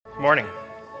Morning.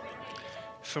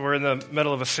 So we're in the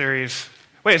middle of a series.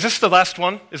 Wait, is this the last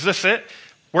one? Is this it?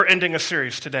 We're ending a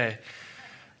series today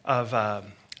of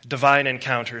divine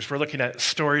encounters. We're looking at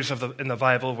stories in the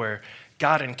Bible where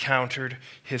God encountered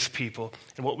his people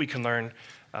and what we can learn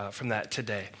from that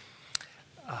today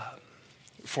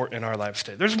in our lives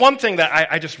today. There's one thing that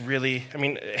I just really,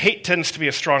 hate tends to be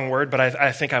a strong word, but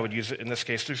I think I would use it in this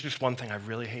case. There's just one thing I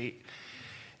really hate,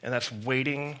 and that's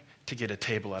waiting to get a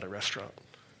table at a restaurant.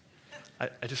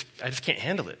 I just can't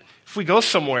handle it. If we go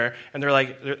somewhere and they're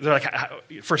like,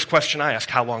 first question I ask,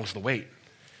 how long's the wait?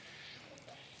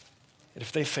 And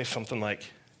if they say something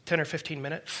like 10 or 15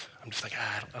 minutes, I'm just like,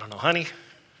 I don't know, honey,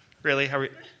 really?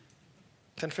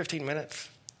 10, 15 mintes?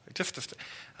 Just,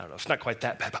 I don't know, it's not quite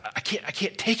that bad, but I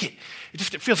can't take it.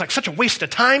 It feels like such a waste of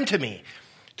time to me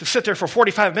to sit there for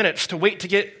 45 minutes to wait to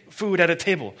get food at a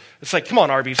table. It's like, come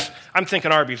on, Arby's. I'm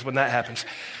thinking Arby's when that happens.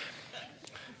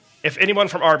 If anyone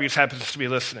from Arby's happens to be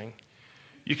listening,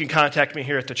 you can contact me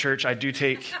here at the church. I do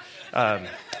take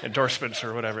endorsements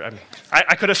or whatever.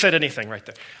 I could have said anything right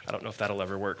there. I don't know if that'll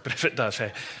ever work, but if it does,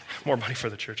 hey, more money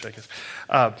for the church, I guess.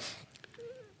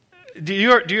 Do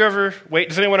you ever wait?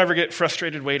 Does anyone ever get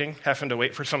frustrated waiting, having to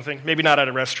wait for something? Maybe not at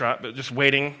a restaurant, but just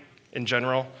waiting in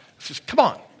general. It's just, come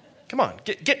on,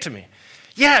 get to me.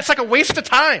 Yeah, it's like a waste of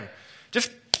time.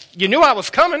 Just, you knew I was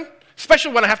coming,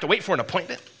 especially when I have to wait for an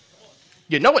appointment.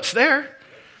 You know it's there.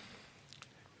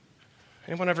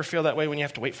 Anyone ever feel that way when you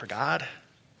have to wait for God?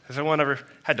 Has anyone ever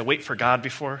had to wait for God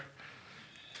before?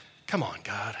 Come on,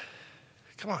 God.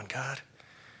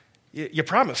 You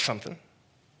promised something.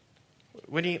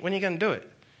 When are you going to do it?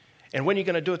 And when are you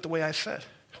going to do it the way I said?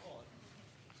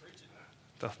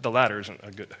 The latter isn't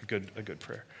a good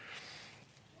prayer.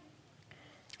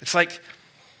 It's like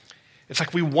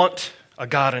we want a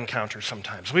God encounter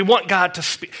sometimes. We want God to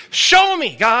speak. Show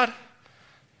me, God.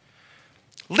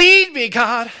 Lead me,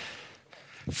 God.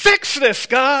 Fix this,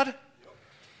 God.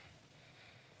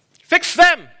 Fix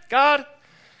them, God.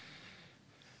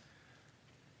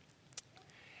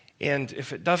 And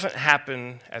if it doesn't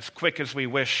happen as quick as we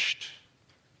wished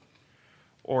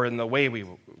or in the way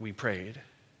we prayed,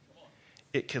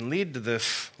 it can lead to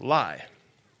this lie.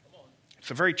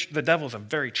 The devil's a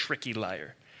very tricky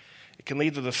liar. It can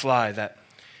lead to this lie that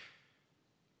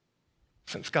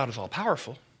since God is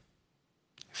all-powerful,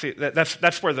 see,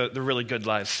 that's where the really good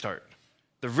lies start.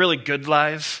 The really good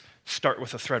lies start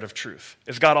with a thread of truth.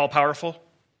 Is God all-powerful?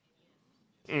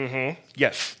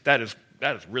 Yes, that is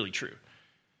really true.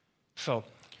 So,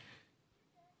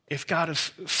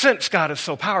 since God is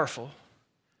so powerful,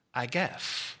 I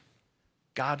guess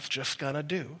God's just going to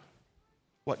do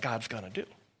what God's going to do.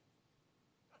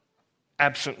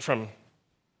 Absent from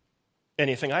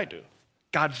anything I do.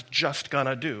 God's just going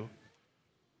to do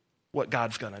what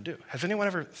God's going to do. Has anyone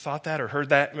ever thought that or heard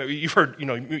that? You've heard,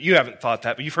 you haven't thought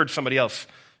that, but you've heard somebody else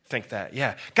think that.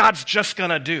 Yeah, God's just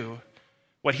going to do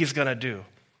what he's going to do.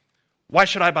 Why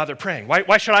should I bother praying?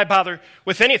 Why should I bother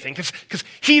with anything? Because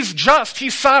he's just,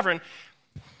 he's sovereign.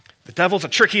 The devil's a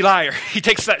tricky liar. He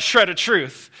takes that shred of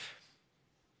truth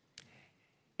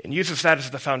and uses that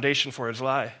as the foundation for his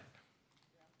lie.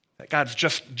 That God's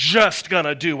just going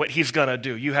to do what he's going to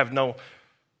do. You have no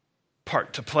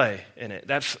part to play in it.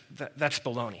 That's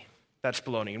baloney. That's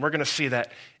baloney. And we're going to see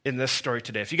that in this story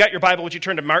today. If you got your Bible, would you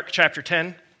turn to Mark chapter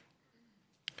 10?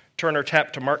 Turn or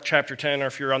tap to Mark chapter 10, or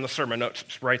if you're on the sermon notes,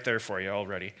 it's right there for you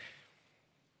already.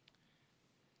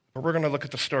 But we're going to look at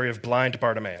the story of blind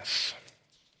Bartimaeus.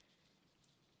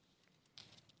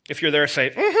 If you're there,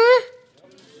 say, If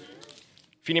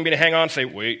you need me to hang on, say,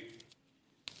 wait.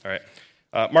 All right.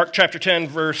 Mark chapter 10,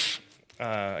 verse,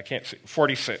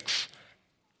 46.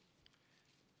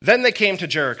 Then they came to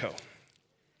Jericho.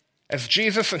 As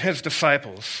Jesus and his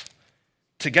disciples,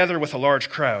 together with a large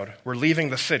crowd, were leaving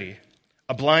the city,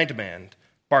 a blind man,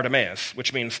 Bartimaeus,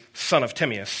 which means son of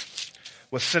Timaeus,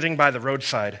 was sitting by the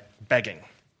roadside begging.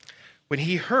 When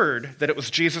he heard that it was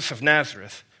Jesus of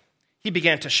Nazareth, he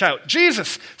began to shout,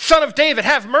 "Jesus, Son of David,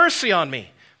 have mercy on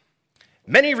me."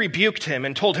 Many rebuked him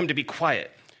and told him to be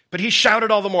quiet, but he shouted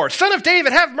all the more, "Son of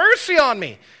David, have mercy on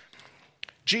me."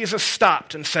 Jesus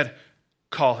stopped and said,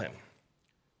 "Call him."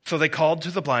 So they called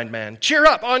to the blind man, "Cheer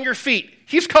up, on your feet.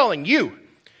 He's calling you."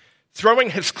 Throwing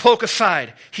his cloak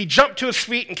aside, he jumped to his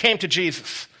feet and came to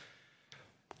Jesus.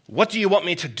 "What do you want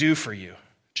me to do for you?"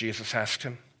 Jesus asked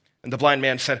him. And the blind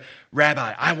man said,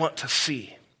 "Rabbi, I want to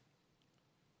see."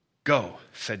 "Go,"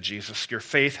 said Jesus, "your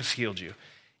faith has healed you."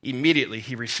 Immediately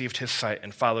he received his sight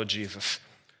and followed Jesus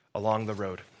along the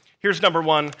road. Here's number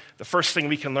one, the first thing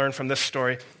we can learn from this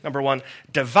story. Number one,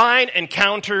 divine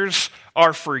encounters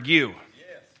are for you.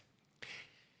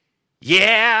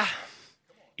 Yeah,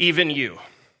 even you.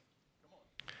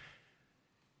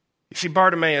 You see,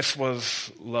 Bartimaeus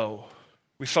was low.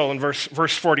 We saw in verse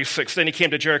 46, then he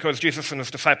came to Jericho as Jesus and his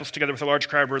disciples together with a large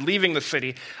crowd were leaving the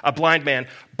city. A blind man,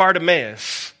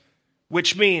 Bartimaeus,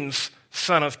 which means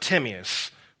son of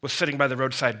Timaeus, was sitting by the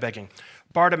roadside begging.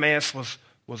 Bartimaeus was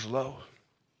low.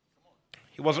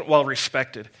 He wasn't well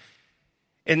respected.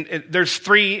 And there's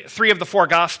three of the four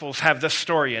Gospels have this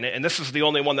story in it, and this is the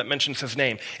only one that mentions his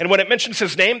name. And when it mentions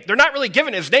his name, they're not really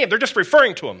giving his name, they're just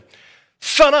referring to him.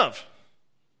 Son of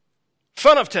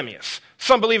Timaeus.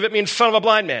 Some believe it means son of a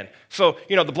blind man. So,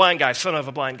 the blind guy, son of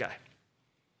a blind guy.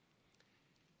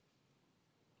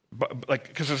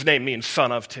 Because his name means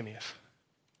son of Timaeus.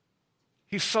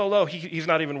 He's so low, he's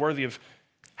not even worthy of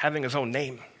having his own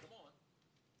name.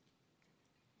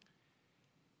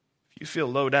 If you feel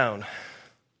low down,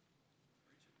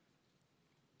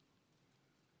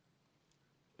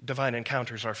 divine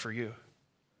encounters are for you.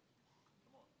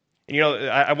 And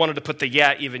I wanted to put the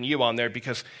yeah, even you on there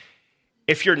because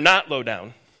if you're not low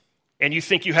down and you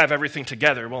think you have everything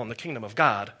together, well, in the kingdom of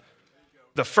God,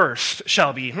 the first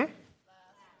shall be,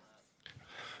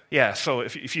 Yeah, so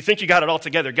if you think you got it all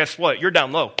together, guess what? You're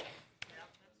down low.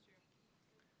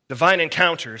 Divine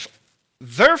encounters,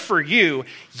 they're for you.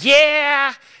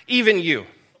 Yeah, even you.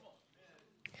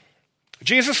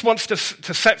 Jesus wants to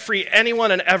set free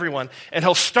anyone and everyone, and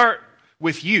he'll start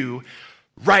with you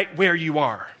right where you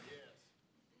are.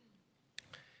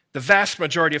 The vast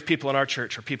majority of people in our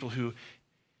church are people who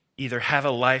either have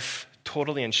a life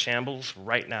totally in shambles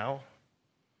right now,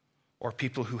 or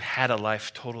people who had a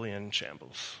life totally in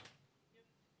shambles.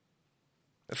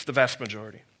 That's the vast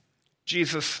majority.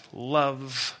 Jesus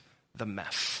loves the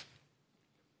mess.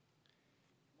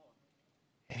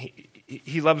 And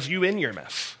he loves you in your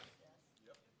mess.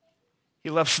 He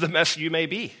loves the mess you may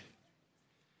be.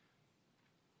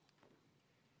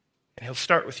 And he'll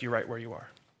start with you right where you are.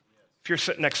 If you're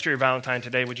sitting next to your Valentine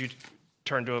today, would you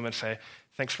turn to him and say,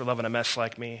 thanks for loving a mess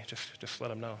like me? Just let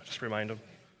him know. Just remind him.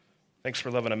 Thanks for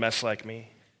loving a mess like me.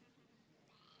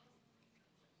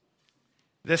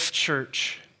 This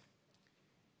church,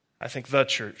 I think the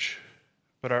church,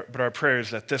 but our prayer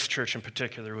is that this church in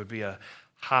particular would be a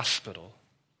hospital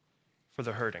for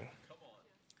the hurting.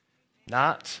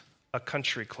 Not a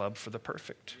country club for the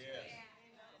perfect.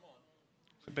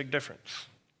 It's a big difference.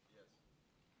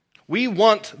 We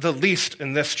want the least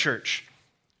in this church,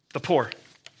 the poor,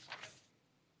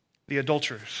 the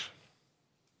adulterers,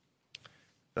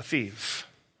 the thieves,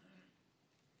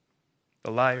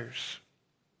 the liars,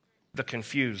 the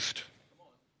confused,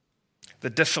 the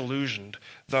disillusioned,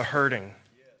 the hurting,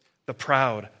 the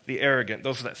proud, the arrogant,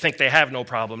 those that think they have no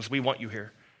problems. We want you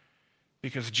here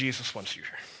because Jesus wants you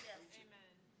here.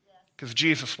 Because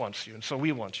Jesus wants you, and so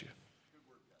we want you.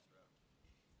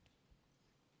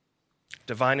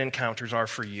 Divine encounters are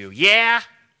for you. Yeah,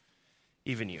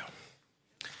 even you.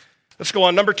 Let's go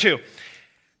on. Number 2.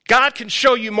 God can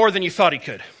show you more than you thought he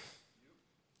could.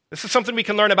 This is something we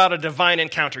can learn about a divine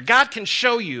encounter. God can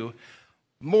show you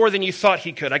more than you thought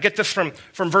he could. I get this from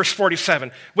verse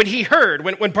 47.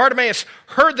 When Bartimaeus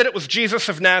heard that it was Jesus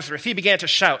of Nazareth, he began to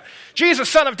shout, Jesus,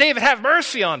 son of David, have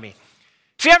mercy on me.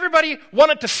 See, everybody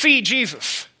wanted to see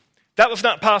Jesus. That was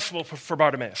not possible for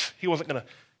Bartimaeus. He wasn't going to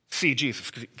see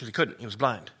Jesus because he couldn't. He was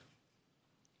blind.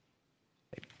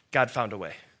 God found a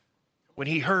way. When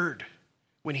he heard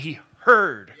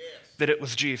that it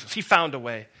was Jesus, he found a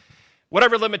way.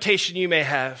 Whatever limitation you may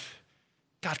have,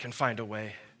 God can find a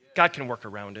way. God can work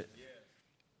around it.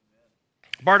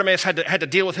 Bartimaeus had to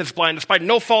deal with his blindness by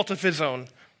no fault of his own.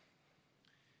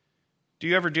 Do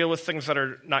you ever deal with things that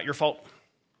are not your fault?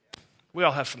 We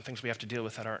all have some things we have to deal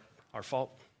with that aren't our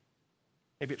fault.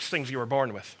 Maybe it's things you were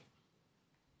born with.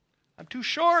 I'm too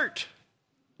short.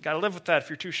 You got to live with that if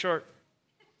you're too short.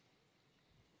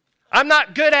 I'm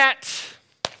not good at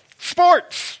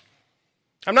sports.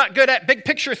 I'm not good at big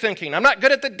picture thinking. I'm not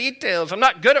good at the details. I'm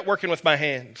not good at working with my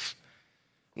hands.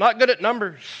 I'm not good at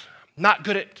numbers. I'm not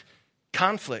good at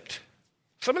conflict.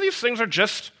 Some of these things are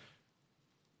just,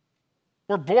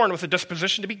 we're born with a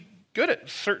disposition to be good at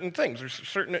certain things. There's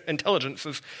certain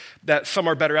intelligences that some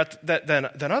are better at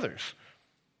than others.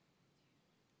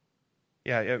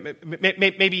 Yeah,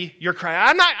 maybe you're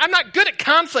crying, I'm not good at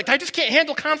conflict. I just can't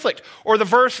handle conflict. Or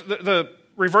the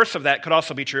reverse of that could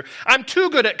also be true. I'm too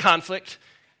good at conflict,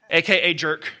 a.k.a.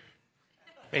 jerk.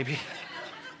 Maybe.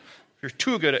 You're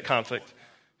too good at conflict.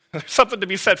 There's something to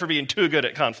be said for being too good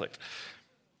at conflict.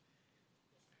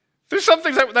 There's some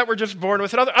things that we're just born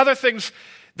with, and other things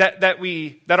that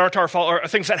aren't our fault, or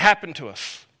things that happen to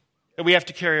us that we have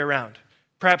to carry around.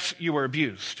 Perhaps you were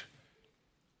abused.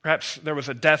 Perhaps there was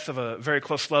a death of a very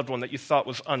close loved one that you thought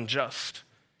was unjust.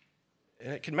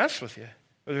 And it can mess with you,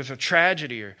 whether there's a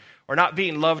tragedy or not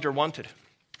being loved or wanted.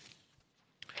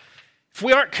 If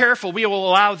we aren't careful, we will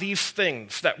allow these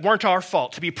things that weren't our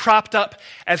fault to be propped up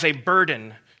as a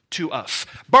burden to us.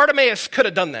 Bartimaeus could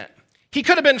have done that. He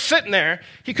could have been sitting there.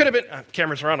 He could have been,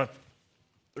 cameras are on.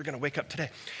 They're going to wake up today.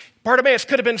 Bartimaeus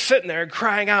could have been sitting there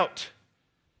crying out.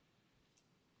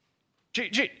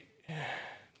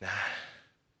 Nah,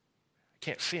 I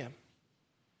can't see him.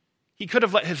 He could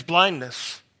have let his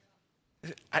blindness,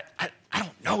 I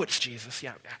don't know it's Jesus.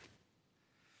 Yeah.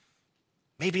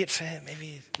 Maybe it's him.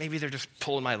 Maybe they're just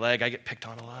pulling my leg. I get picked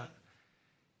on a lot.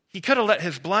 He could have let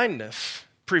his blindness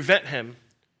prevent him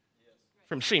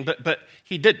from seeing, but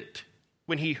he didn't.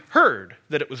 When he heard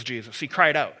that it was Jesus, he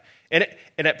cried out. And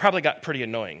it probably got pretty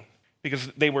annoying because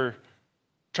they were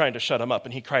trying to shut him up,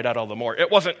 and he cried out all the more.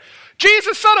 It wasn't,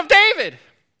 Jesus, son of David.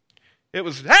 It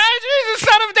was, hey, Jesus,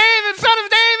 son of David, son of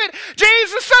David,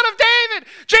 Jesus, son of David,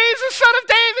 Jesus, son of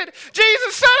David,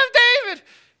 Jesus, son of David.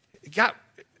 It got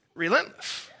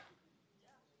relentless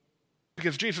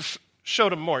because Jesus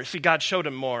showed him more. See, God showed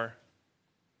him more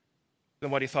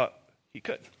than what he thought he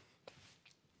could.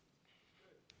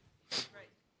 If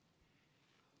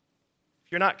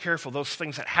you're not careful, those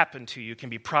things that happen to you can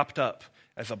be propped up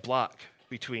as a block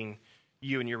between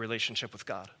you and your relationship with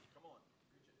God.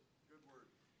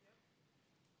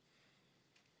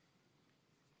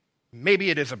 Maybe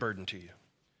it is a burden to you,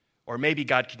 or maybe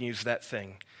God can use that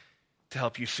thing to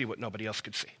help you see what nobody else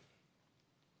could see.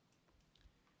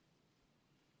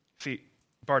 See,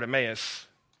 Bartimaeus,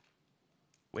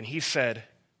 when he said,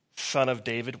 son of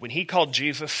David, when he called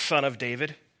Jesus son of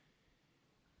David,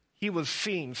 he was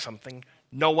seeing something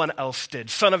no one else did.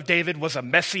 Son of David was a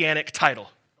messianic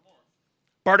title.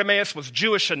 Bartimaeus was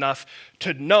Jewish enough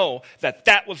to know that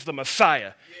that was the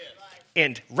Messiah.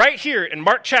 And right here in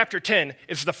Mark chapter 10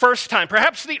 is the first time,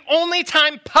 perhaps the only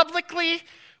time publicly,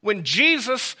 when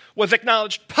Jesus was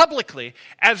acknowledged publicly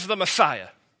as the Messiah.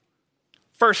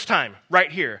 First time,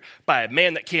 right here, by a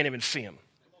man that can't even see him.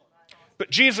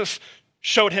 But Jesus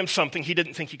showed him something he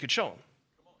didn't think he could show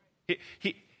him.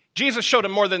 Jesus showed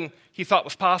him more than he thought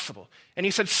was possible. And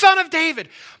he said, son of David,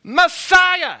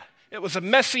 Messiah. It was a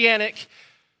messianic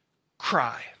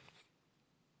cry.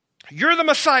 You're the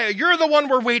Messiah. You're the one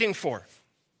we're waiting for.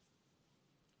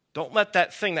 Don't let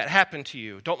that thing that happened to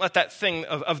you, don't let that thing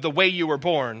of the way you were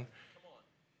born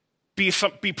be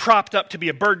propped up to be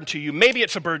a burden to you. Maybe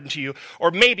it's a burden to you,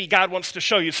 or maybe God wants to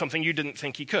show you something you didn't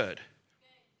think he could.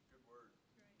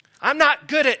 I'm not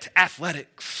good at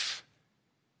athletics.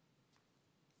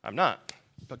 I'm not,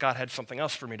 but God had something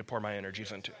else for me to pour my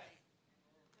energies into.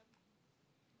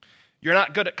 You're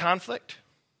not good at conflict?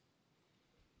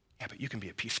 Yeah, but you can be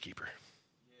a peacekeeper.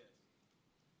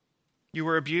 You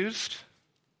were abused?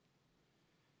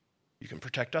 You can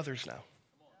protect others now.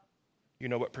 You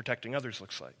know what protecting others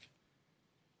looks like.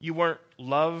 You weren't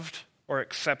loved or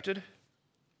accepted,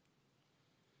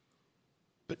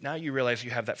 but now you realize you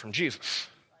have that from Jesus.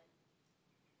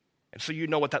 And so you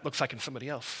know what that looks like in somebody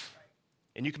else.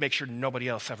 And you can make sure nobody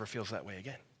else ever feels that way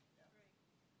again,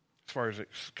 as far as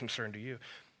it's concerned to you.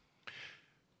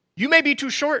 You may be too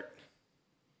short.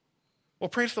 Well,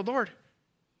 praise the Lord.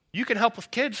 You can help with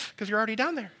kids because you're already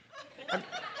down there.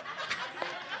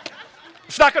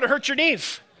 It's not going to hurt your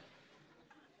knees.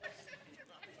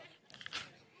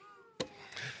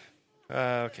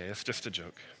 Okay, it's just a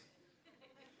joke.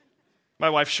 My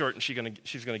wife's short, and she's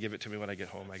going to give it to me when I get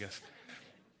home, I guess.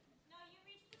 No, you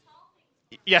reach the tall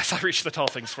things. Yes, I reach the tall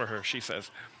things for her, she says.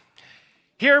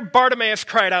 Here, Bartimaeus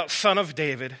cried out, son of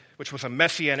David, which was a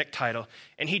messianic title,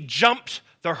 and he jumped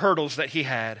the hurdles that he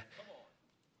had.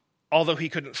 Although he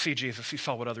couldn't see Jesus, he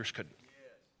saw what others couldn't.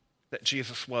 That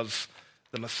Jesus was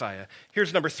the Messiah.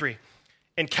 Here's number 3.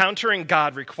 Encountering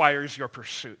God requires your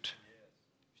pursuit.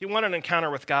 If you want an encounter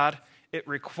with God, it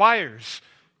requires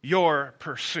your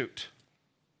pursuit.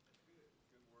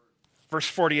 Verse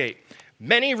 48.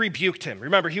 Many rebuked him.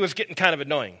 Remember, he was getting kind of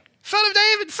annoying. Son of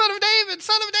David, son of David,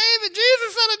 son of David,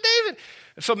 Jesus, son of David.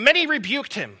 And so many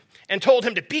rebuked him and told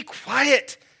him to be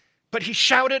quiet. But he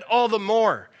shouted all the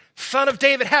more, Son of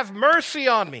David, have mercy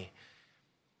on me.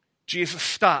 Jesus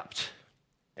stopped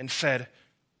and said,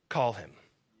 call him.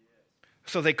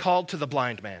 So they called to the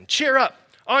blind man, cheer up,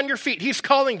 on your feet, he's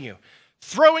calling you.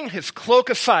 Throwing his cloak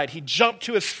aside, he jumped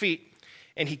to his feet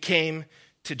and he came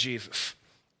to Jesus.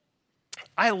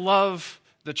 I love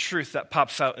the truth that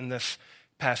pops out in this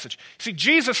passage. See,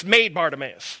 Jesus made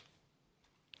Bartimaeus.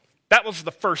 That was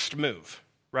the first move,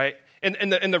 right?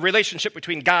 In the relationship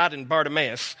between God and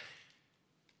Bartimaeus,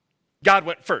 God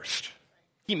went first.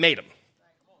 He made him.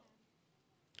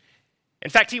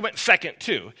 In fact, he went second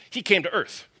too. He came to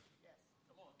earth.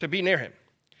 to be near him.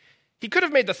 He could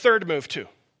have made the third move too.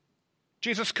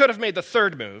 Jesus could have made the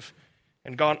third move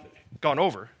and gone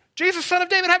over. Jesus, Son of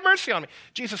David, have mercy on me.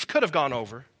 Jesus could have gone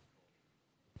over.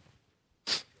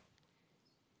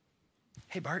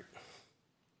 Hey, Bart,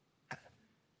 how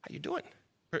you doing?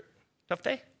 Tough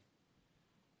day?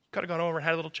 Could have gone over and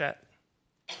had a little chat.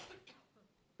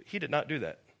 But he did not do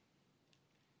that.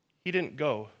 He didn't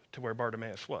go to where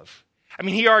Bartimaeus was. I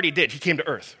mean, he already did. He came to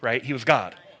earth, right? He was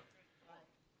God.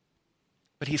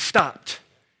 But he stopped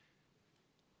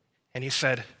and he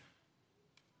said,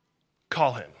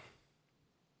 call him.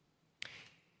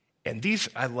 And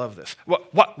I love this.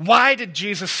 Why did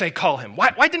Jesus say call him?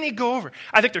 Why didn't he go over?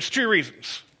 I think there's two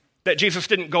reasons that Jesus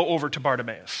didn't go over to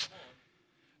Bartimaeus.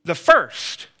 The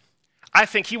first, I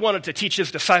think he wanted to teach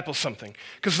his disciples something,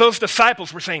 because those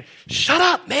disciples were saying, shut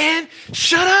up, man,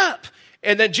 shut up.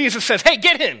 And then Jesus says, hey,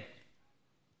 get him.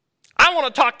 I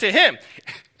want to talk to him.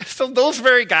 So those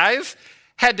very guys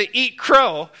had to eat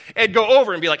crow and go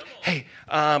over and be like, hey,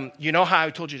 you know how I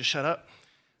told you to shut up?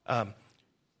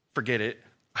 Forget it.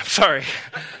 I'm sorry.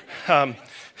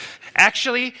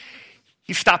 Actually,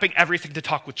 he's stopping everything to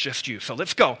talk with just you. So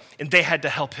let's go. And they had to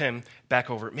help him back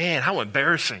over. Man, how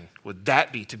embarrassing would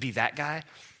that be to be that guy?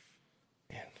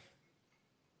 Man,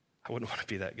 I wouldn't want to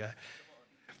be that guy.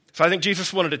 So I think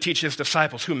Jesus wanted to teach his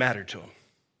disciples who mattered to him.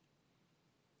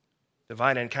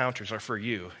 Divine encounters are for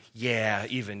you. Yeah,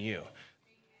 even you.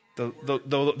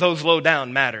 Those low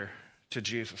down matter to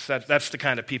Jesus. That's the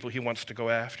kind of people he wants to go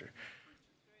after.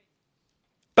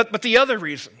 But the other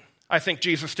reason I think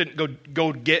Jesus didn't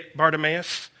go get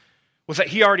Bartimaeus was that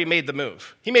he already made the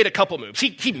move. He made a couple moves.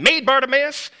 He made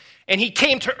Bartimaeus, and he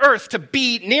came to earth to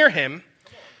be near him.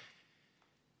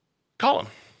 Call him.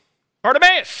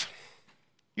 Bartimaeus!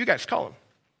 You guys call him.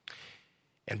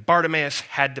 And Bartimaeus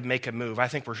had to make a move. I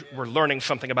think we're learning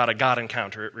something about a God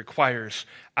encounter. It requires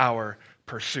our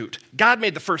pursuit. God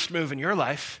made the first move in your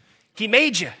life. He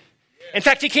made you. In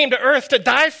fact, he came to earth to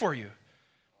die for you.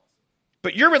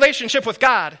 But your relationship with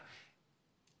God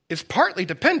is partly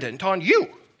dependent on you.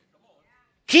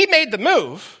 He made the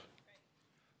move.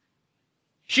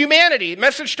 Humanity,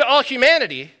 message to all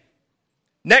humanity,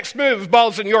 next move,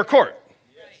 ball's in your court.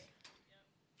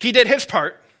 He did his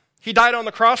part. He died on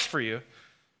the cross for you.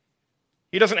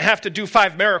 He doesn't have to do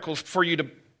 5 miracles for you to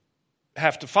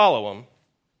have to follow him.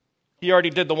 He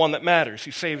already did the one that matters. He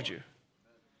saved you.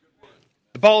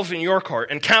 The ball's in your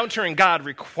court. Encountering God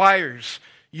requires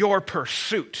your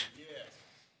pursuit.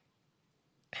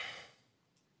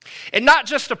 And not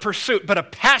just a pursuit, but a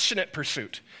passionate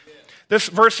pursuit. This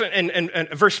verse in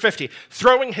verse 50,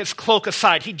 throwing his cloak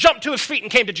aside, he jumped to his feet and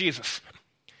came to Jesus.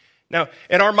 Now,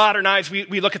 in our modern eyes,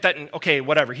 we look at that and, okay,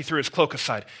 whatever, he threw his cloak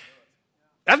aside.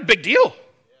 That's a big deal.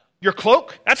 Your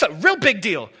cloak, that's a real big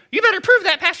deal. You better prove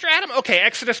that, Pastor Adam. Okay,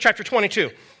 Exodus chapter 22.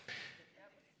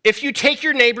 If you take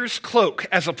your neighbor's cloak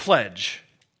as a pledge,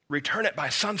 return it by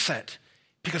sunset,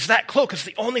 because that cloak is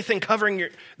the only covering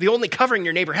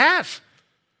your neighbor has.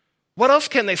 What else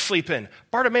can they sleep in?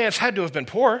 Bartimaeus had to have been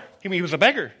poor. He was a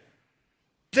beggar.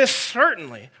 This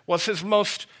certainly was his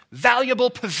most valuable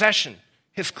possession,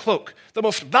 his cloak, the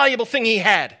most valuable thing he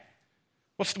had.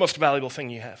 What's the most valuable thing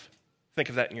you have? Think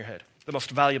of that in your head. The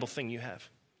most valuable thing you have.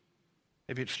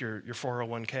 Maybe it's your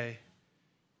 401k,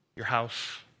 your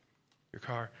house, your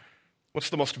car. What's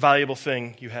the most valuable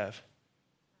thing you have?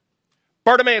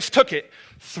 Bartimaeus took it,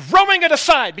 throwing it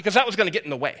aside because that was going to get in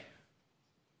the way.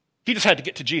 He just had to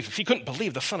get to Jesus. He couldn't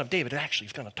believe the Son of David actually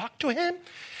was going to talk to him.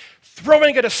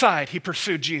 Throwing it aside, he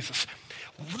pursued Jesus.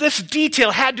 This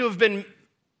detail had to have been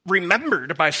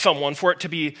remembered by someone for it to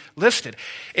be listed.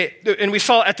 And we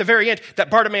saw at the very end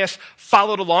that Bartimaeus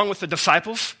followed along with the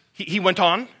disciples. He went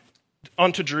on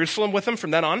to Jerusalem with them from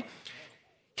then on.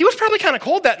 He was probably kind of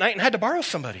cold that night and had to borrow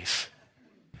somebody's.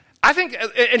 I think,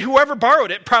 and whoever borrowed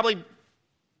it probably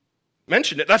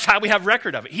mentioned it. That's how we have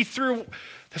record of it. He threw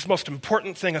this most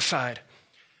important thing aside.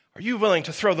 Are you willing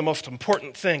to throw the most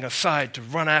important thing aside to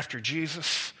run after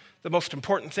Jesus? The most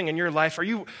important thing in your life? Are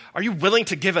you willing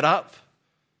to give it up?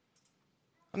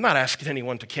 I'm not asking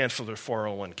anyone to cancel their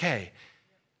 401k.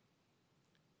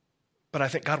 But I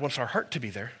think God wants our heart to be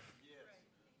there.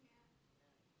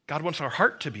 God wants our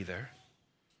heart to be there.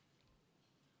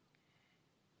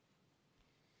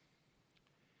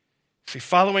 See,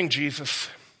 following Jesus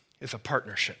is a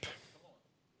partnership.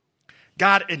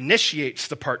 God initiates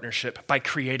the partnership by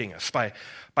creating us, by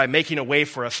making a way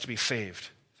for us to be saved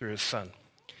through his Son.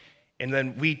 And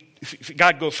then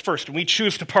God goes first, and we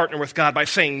choose to partner with God by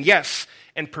saying yes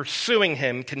and pursuing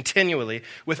him continually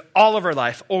with all of our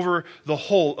life over the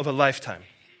whole of a lifetime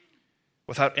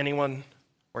without anyone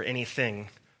or anything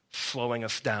slowing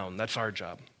us down. That's our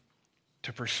job.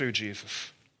 to pursue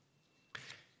Jesus.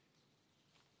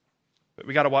 But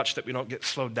we got to watch that we don't get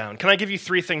slowed down. Can I give you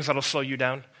 3 things that'll slow you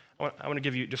down? I want to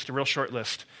give you just a real short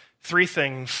list. 3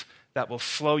 things that will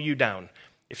slow you down.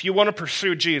 If you want to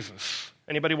pursue Jesus,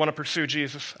 anybody want to pursue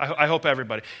Jesus? I hope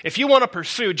everybody. If you want to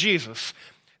pursue Jesus,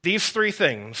 these 3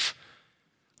 things,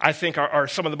 I think, are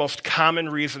some of the most common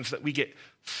reasons that we get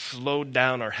slowed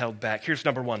down or held back. Here's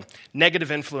number 1,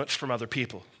 negative influence from other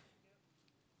people.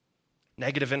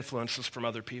 Negative influences from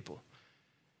other people.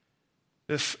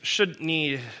 This shouldn't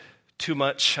need too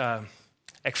much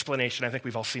explanation. I think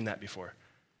we've all seen that before.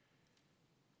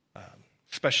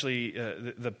 Especially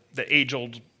the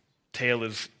age-old tale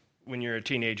is when you're a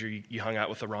teenager, you hung out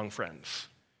with the wrong friends.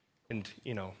 And,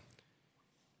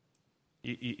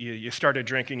 you started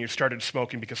drinking, you started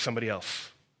smoking because somebody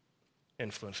else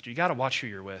influenced you. You got to watch who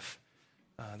you're with.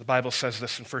 The Bible says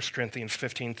this in 1 Corinthians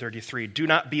 15:33. Do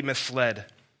not be misled.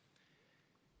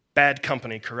 Bad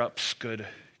company corrupts good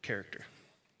character.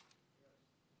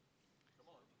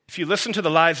 If you listen to the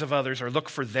lies of others or look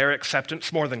for their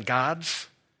acceptance more than God's,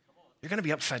 you're going to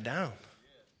be upside down.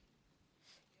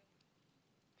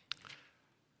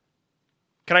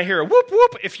 Can I hear a whoop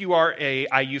whoop if you are a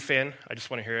IU fan? I just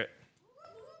want to hear it.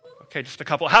 Okay, just a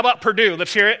couple. How about Purdue?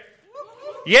 Let's hear it.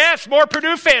 Yes, more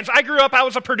Purdue fans. I grew up, I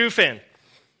was a Purdue fan.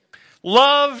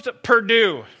 Loved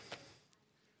Purdue.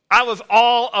 I was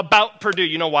all about Purdue.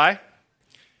 You know why?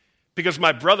 Because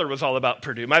my brother was all about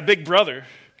Purdue. My big brother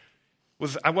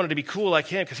I wanted to be cool like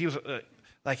him because he was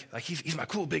he's my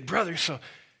cool big brother. So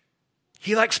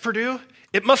he likes Purdue.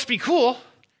 It must be cool.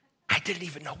 I didn't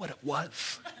even know what it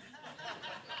was.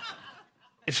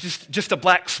 It's just a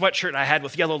black sweatshirt I had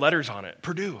with yellow letters on it.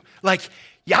 Purdue.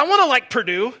 Yeah, I want to like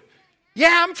Purdue.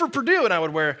 Yeah, I'm for Purdue. And I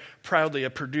would wear proudly a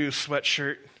Purdue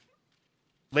sweatshirt.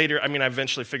 Later, I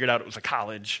eventually figured out it was a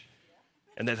college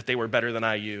and that they were better than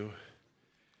IU.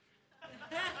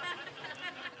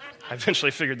 I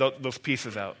eventually figured those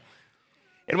pieces out.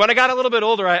 And when I got a little bit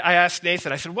older, I asked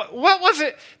Nathan, I said, what was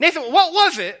it, Nathan, what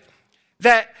was it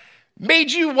that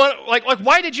made you want,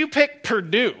 why did you pick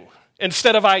Purdue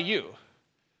instead of IU?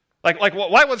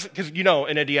 Why was it, because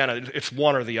in Indiana, it's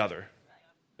one or the other.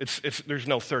 There's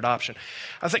no third option.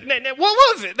 I was like, what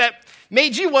was it that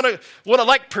made you want to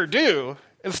like Purdue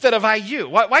instead of IU?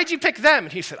 Why'd you pick them?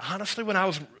 And he said, honestly, when I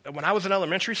was in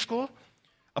elementary school,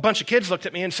 a bunch of kids looked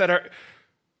at me and said,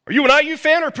 are you an IU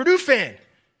fan or a Purdue fan?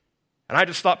 And I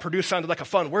just thought Purdue sounded like a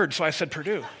fun word, so I said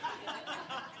Purdue.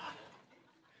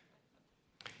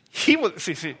 He was,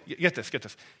 get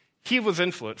this. He was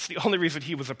influenced. The only reason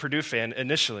he was a Purdue fan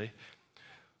initially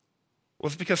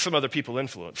was because some other people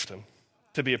influenced him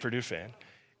to be a Purdue fan.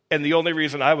 And the only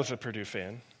reason I was a Purdue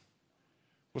fan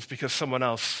was because someone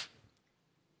else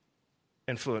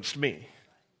influenced me.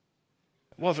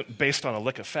 It wasn't based on a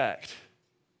lick of fact.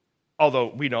 Although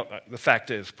we know the fact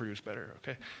is Purdue's better,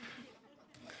 okay?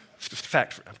 It's just a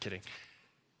fact. I'm kidding.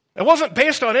 It wasn't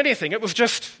based on anything. It was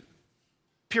just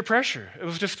peer pressure. It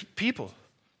was just people.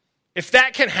 If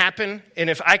that can happen, and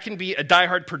if I can be a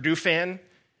diehard Purdue fan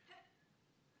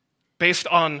based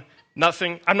on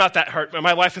nothing, I'm not that hard.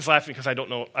 My wife is laughing because I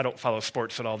don't follow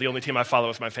sports at all. The only team I follow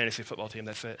is my fantasy football team.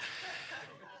 That's it.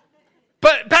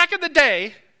 But back in the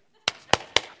day,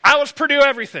 I was Purdue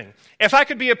everything. If I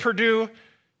could be a Purdue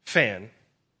fan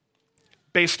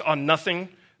based on nothing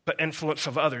but influence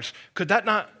of others, could that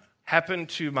not happen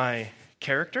to my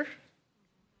character?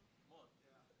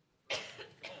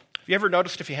 Have you ever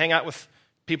noticed if you hang out with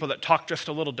people that talk just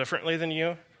a little differently than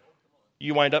you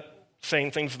wind up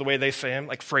saying things the way they say them,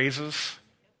 like phrases,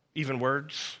 even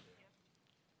words?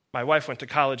 My wife went to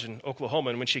college in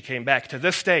Oklahoma, and when she came back, to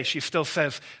this day, she still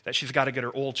says that she's got to get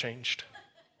her oil changed.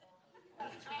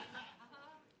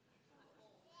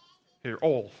 Her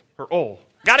oil.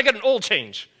 Got to get an oil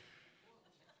change.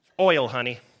 Oil,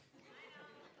 honey.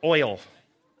 Oil.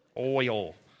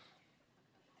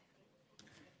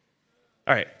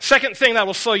 All right, second thing that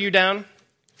will slow you down.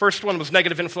 First one was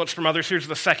negative influence from others. Here's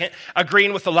the second,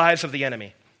 agreeing with the lies of the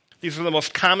enemy. These are the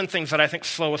most common things that I think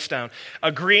slow us down.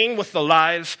 Agreeing with the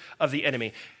lies of the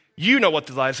enemy. You know what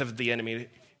the lies of the enemy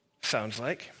sounds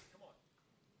like.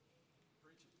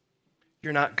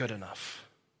 You're not good enough.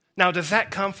 Now, does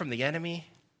that come from the enemy?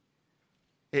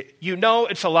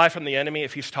 It's a lie from the enemy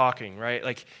if he's talking,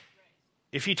 right?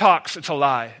 If he talks, it's a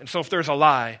lie. And so if there's a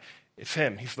lie, it's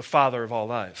him. He's the father of all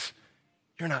lies.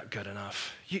 You're not good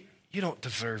enough. You don't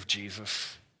deserve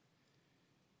Jesus.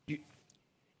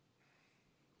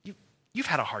 You've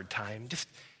had a hard time.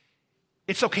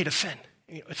 It's okay to sin.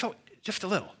 Just a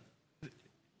little.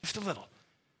 Just a little.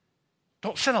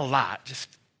 Don't sin a lot.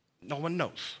 No one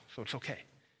knows, so it's okay.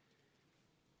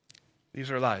 These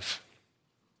are lies.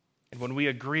 And when we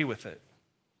agree with it,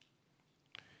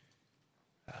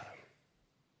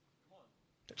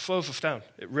 it slows us down.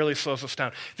 It really slows us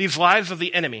down. These lies of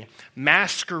the enemy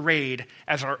masquerade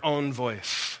as our own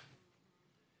voice.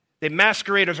 They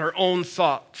masquerade as our own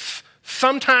thoughts.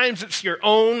 Sometimes it's your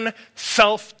own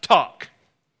self-talk.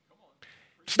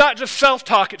 It's not just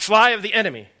self-talk, it's lie of the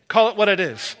enemy. Call it what it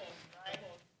is.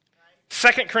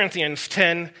 2 Corinthians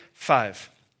 10:5.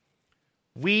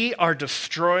 We are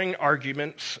destroying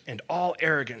arguments and all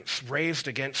arrogance raised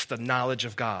against the knowledge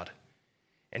of God.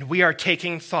 And we are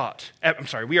taking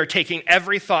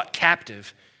every thought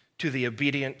captive to the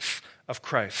obedience of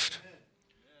Christ.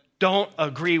 Don't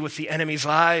agree with the enemy's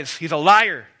lies. He's a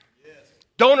liar.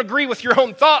 Don't agree with your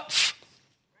own thoughts.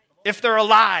 If they're a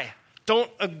lie,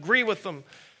 don't agree with them.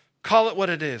 Call it what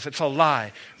it is. It's a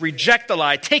lie. Reject the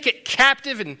lie. Take it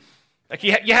captive and like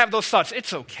you have those thoughts.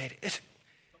 It's okay.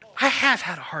 I have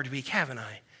had a hard week, haven't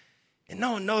I? And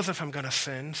no one knows if I'm going to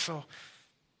sin, so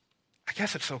I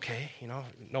guess it's okay.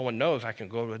 No one knows. I can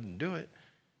go ahead and do it,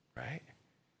 right?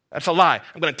 That's a lie.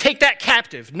 I'm going to take that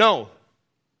captive. No.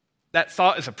 That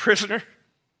thought is a prisoner, and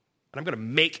I'm going to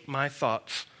make my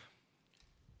thoughts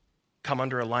come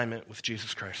under alignment with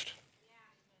Jesus Christ.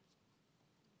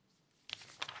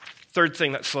 Third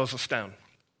thing that slows us down,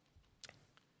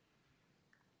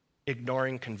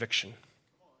 ignoring conviction.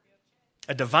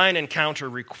 A divine encounter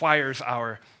requires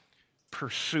our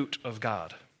pursuit of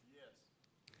God.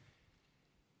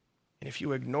 And if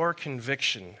you ignore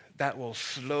conviction, that will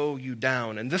slow you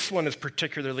down. And this one is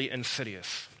particularly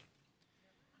insidious.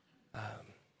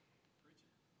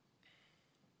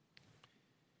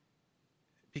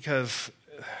 Because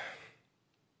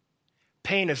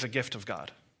pain is a gift of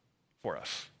God for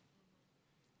us.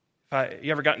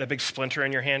 You ever gotten a big splinter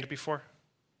in your hand before?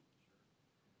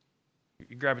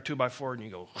 You grab a 2x4 and you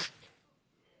go,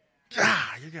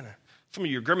 some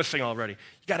of you are grimacing already.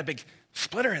 You got a big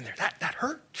splinter in there. That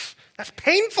hurts. That's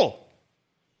painful.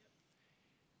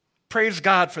 Praise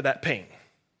God for that pain.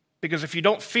 Because if you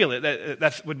don't feel it,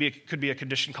 could be a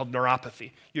condition called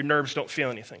neuropathy. Your nerves don't feel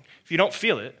anything. If you don't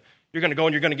feel it, you're going to go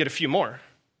and you're going to get a few more.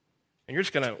 And you're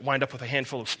just going to wind up with a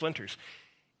handful of splinters.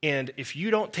 And if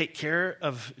you don't take care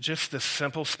of just this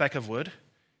simple speck of wood,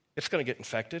 it's going to get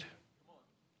infected.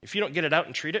 If you don't get it out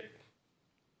and treat it,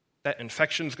 that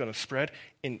infection's going to spread,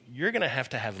 and you're going to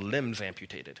have limbs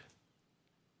amputated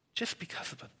just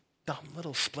because of a dumb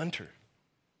little splinter.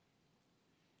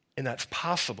 And that's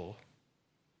possible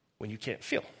when you can't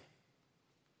feel.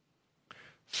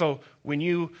 So when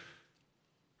you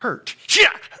hurt,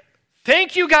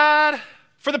 thank you, God,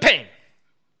 for the pain.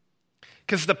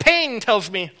 Because the pain tells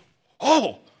me,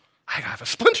 I have a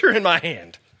splinter in my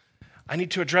hand. I need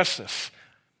to address this.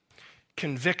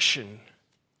 Conviction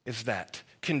is that.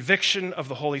 Conviction of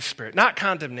the Holy Spirit, not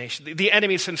condemnation. The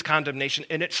enemy sends condemnation,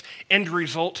 and its end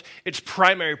result, its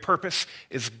primary purpose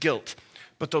is guilt.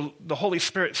 But the Holy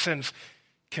Spirit sends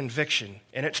conviction,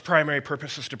 and its primary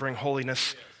purpose is to bring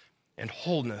holiness and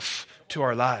wholeness to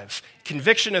our lives.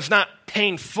 Conviction is not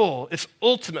painful. It's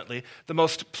ultimately the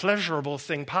most pleasurable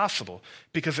thing possible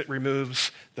because it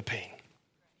removes the pain.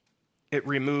 It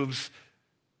removes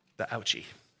the ouchie.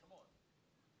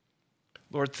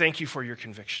 Lord, thank you for your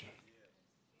conviction.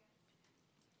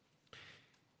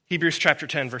 Hebrews chapter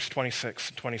 10, verse 26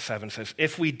 and 27 says,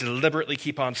 if we deliberately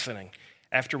keep on sinning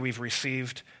after we've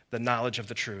received the knowledge of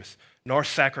the truth, nor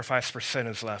sacrifice for sin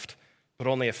is left, but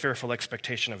only a fearful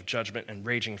expectation of judgment and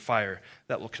raging fire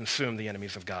that will consume the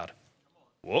enemies of God.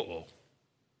 Whoa.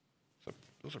 So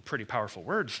those are pretty powerful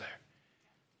words there.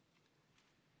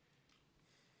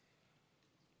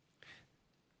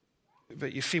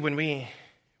 But you see, when we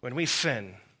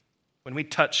sin, when we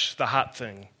touch the hot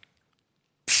thing,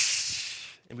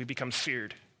 and we become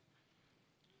seared,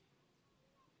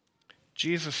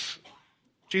 Jesus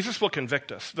will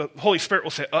convict us. The Holy Spirit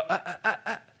will say,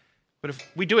 But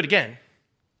if we do it again,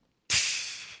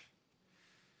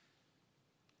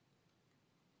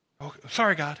 oh,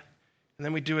 sorry, God. And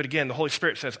then we do it again. The Holy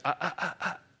Spirit says,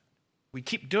 We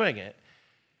keep doing it.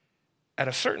 At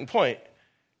a certain point,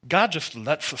 God just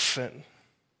lets us sin.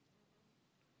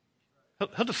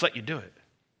 He'll just let you do it.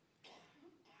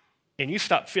 And you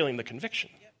stop feeling the conviction.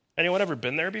 Anyone ever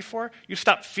been there before? You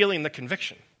stop feeling the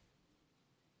conviction.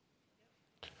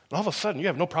 And all of a sudden, you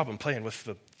have no problem playing with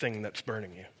the thing that's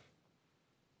burning you.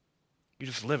 You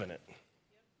just live in it.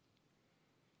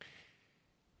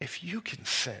 If you can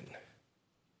sin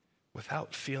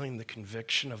without feeling the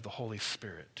conviction of the Holy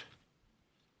Spirit,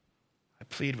 I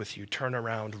plead with you, turn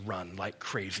around, run like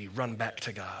crazy, run back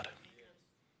to God.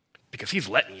 Because he's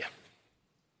letting you.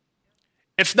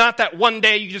 It's not that one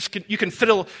day you can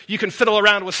fiddle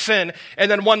around with sin, and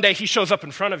then one day he shows up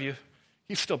in front of you.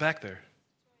 He's still back there,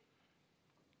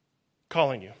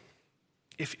 calling you.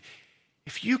 If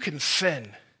you can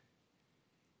sin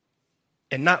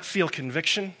and not feel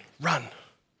conviction, run.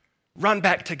 Run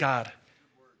back to God.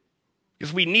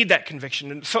 Because we need that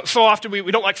conviction. And so often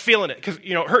we don't like feeling it because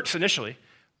it hurts initially,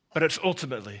 but it's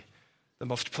ultimately the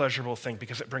most pleasurable thing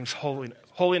because it brings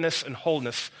holiness and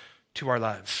wholeness to our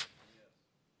lives.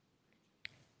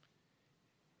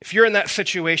 If you're in that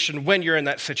situation, when you're in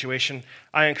that situation,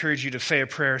 I encourage you to say a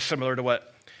prayer similar to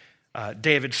what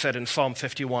David said in Psalm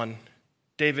 51.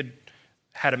 David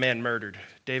had a man murdered.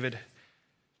 David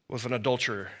was an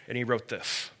adulterer, and he wrote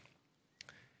this.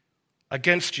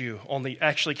 Against you only,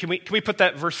 actually, can we put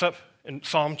that verse up in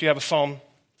Psalm? Do you have a Psalm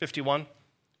 51?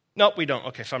 Nope, we don't.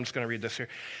 Okay, so I'm just going to read this here.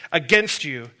 Against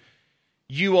you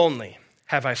only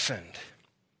have I sinned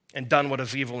and done what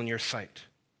is evil in your sight.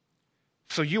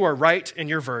 So you are right in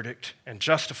your verdict and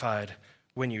justified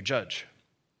when you judge.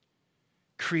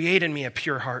 Create in me a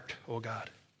pure heart, O God,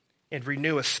 and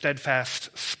renew a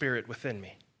steadfast spirit within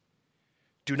me.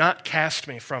 Do not cast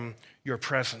me from your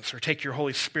presence or take your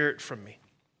Holy Spirit from me.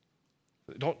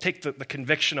 Don't take the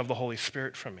conviction of the Holy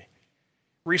Spirit from me.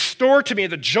 Restore to me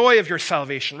the joy of your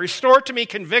salvation. Restore to me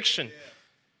conviction.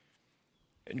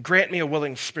 And grant me a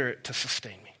willing spirit to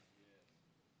sustain me.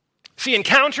 See,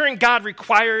 encountering God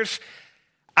requires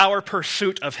our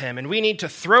pursuit of him, and we need to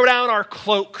throw down our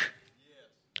cloak,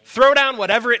 throw down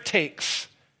whatever it takes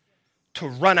to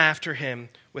run after him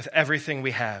with everything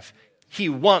we have. He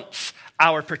wants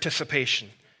our participation.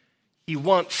 He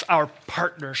wants our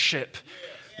partnership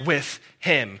with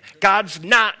him. God's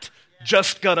not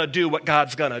just gonna do what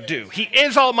God's gonna do. He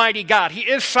is Almighty God. He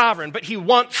is sovereign, but he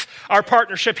wants our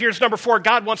partnership. Here's number 4.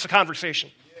 God wants a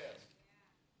conversation.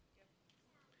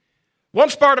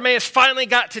 Once Bartimaeus finally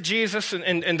got to Jesus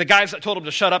and the guys that told him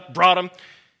to shut up brought him,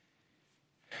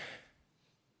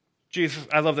 Jesus,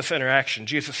 I love this interaction.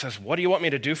 Jesus says, what do you want me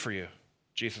to do for you?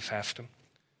 Jesus asked him.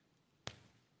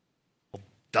 Well,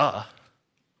 duh.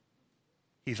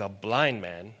 He's a blind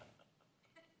man.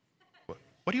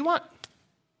 What do you want?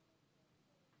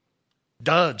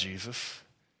 Duh, Jesus.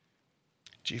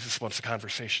 Jesus wants a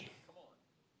conversation.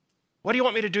 What do you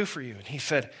want me to do for you? And he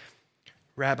said,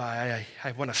 Rabbi,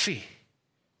 I want to see.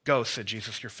 Go, said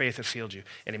Jesus, your faith has healed you.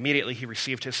 And immediately he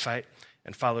received his sight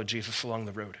and followed Jesus along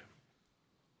the road.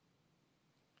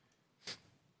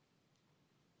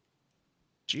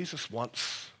 Jesus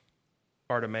wants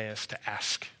Bartimaeus to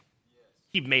ask.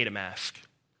 He made him ask.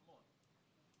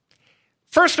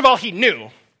 First of all, he knew,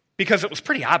 because it was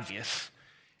pretty obvious.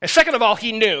 And second of all,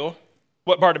 he knew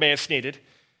what Bartimaeus needed,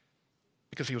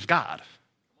 because he was God.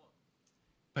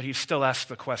 But he still asked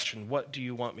the question, what do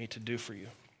you want me to do for you?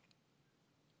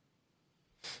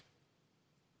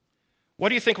 What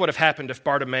do you think would have happened if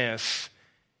Bartimaeus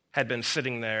had been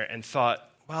sitting there and thought,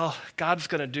 well, God's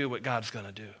going to do what God's going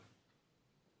to do?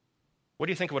 What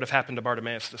do you think would have happened to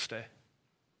Bartimaeus this day?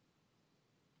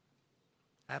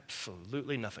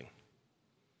 Absolutely nothing.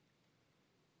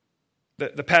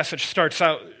 The passage starts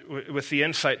out with the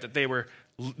insight that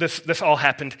this all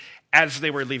happened as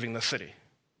they were leaving the city.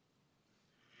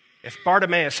 If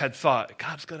Bartimaeus had thought,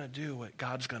 God's going to do what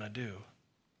God's going to do,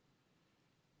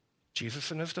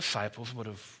 Jesus and his disciples would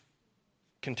have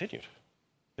continued.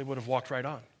 They would have walked right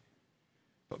on.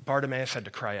 But Bartimaeus had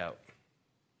to cry out,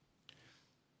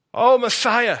 "Oh,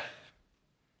 Messiah,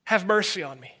 have mercy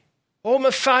on me. Oh,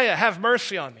 Messiah, have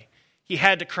mercy on me." He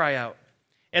had to cry out.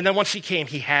 And then once he came,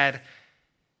 he had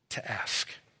to ask.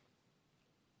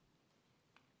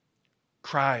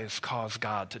 Cries cause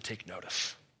God to take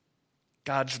notice.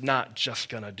 God's not just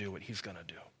going to do what he's going to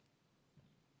do.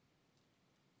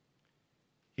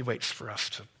 He waits for us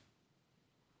to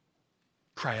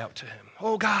cry out to him.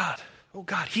 Oh God,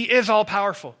 he is all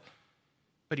powerful.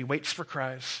 But he waits for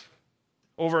cries.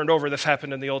 Over and over, this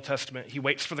happened in the Old Testament. He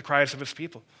waits for the cries of his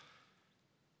people.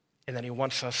 And then he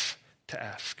wants us to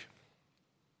ask.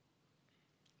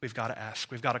 We've got to ask.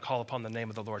 We've got to call upon the name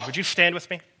of the Lord. Would you stand with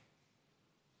me?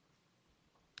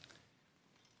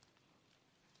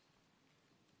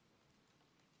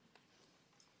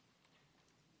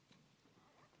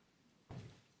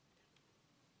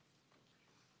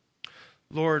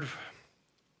 Lord,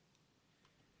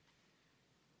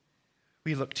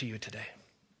 we look to you today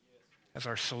as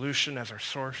our solution, as our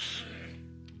source.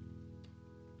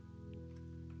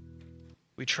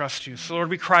 We trust you. So, Lord,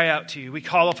 we cry out to you. We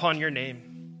call upon your name.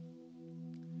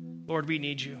 Lord, we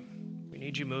need you. We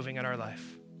need you moving in our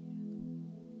life.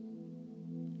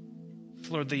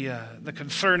 Lord, the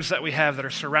concerns that we have that are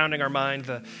surrounding our mind,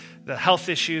 the health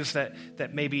issues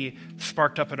that may be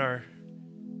sparked up in our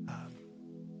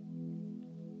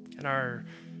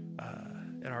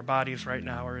bodies right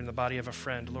now, or in the body of a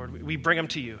friend, Lord, we bring them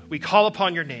to you. We call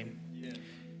upon your name. Yeah.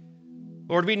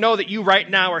 Lord, we know that you right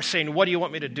now are saying, what do you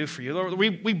want me to do for you? Lord,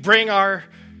 we bring our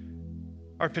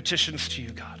petitions to you,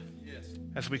 God, yes,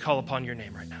 as we call upon your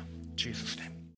name right now. In Jesus' name.